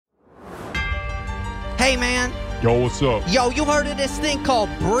Hey, man. Yo, what's up? Yo, you heard of this thing called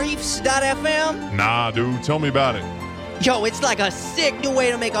Briefs.fm? Nah, dude. Tell me about it. Yo, it's like a sick new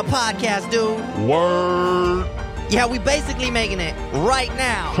way to make a podcast, dude. Word. Yeah, we basically making it right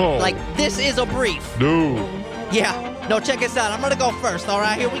now. Oh. Like, this is a brief. Dude. Yeah. No, check this out. I'm gonna go first, all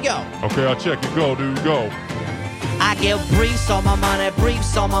right? Here we go. Okay, I'll check it. Go, dude. Go. I give briefs on my money,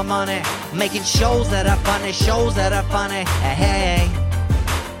 briefs on my money. Making shows that are funny, shows that are funny. Hey.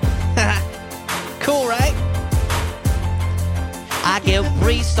 Cool, right? I give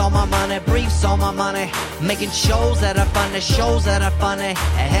briefs on my money, briefs on my money. Making shows that are funny, shows that are funny.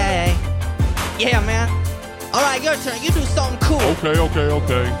 Hey. Yeah, man. All right, your turn. You do something cool. Okay.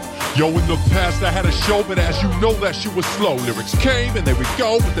 Yo, in the past I had a show, but as you know, that shit was slow. Lyrics came and they would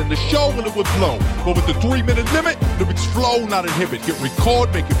go, but then the show and it would flow. But with the 3-minute limit, lyrics flow, not inhibit. Get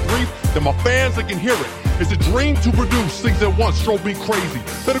record, make it brief, then my fans, they can hear it. It's a dream to produce things at once, drove me crazy.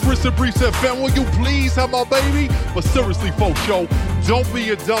 Better Chris and Briefs FM, will you please have my baby? But seriously, folks, show, don't be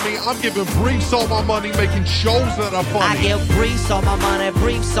a dummy. I'm giving briefs on my money, making shows that are funny. I give briefs on my money,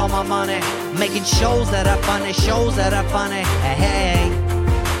 briefs on my money. Making shows that are funny, shows that are funny. Hey.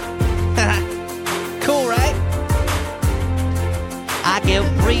 Cool, right? I give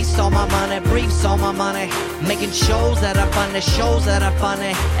briefs on my money, briefs on my money. Making shows that are funny, shows that are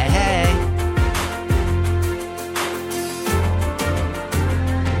funny. Hey.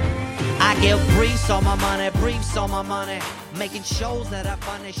 I give briefs on my money, briefs on my money. Making shows that are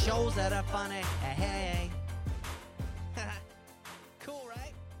funny, shows that are funny. Hey.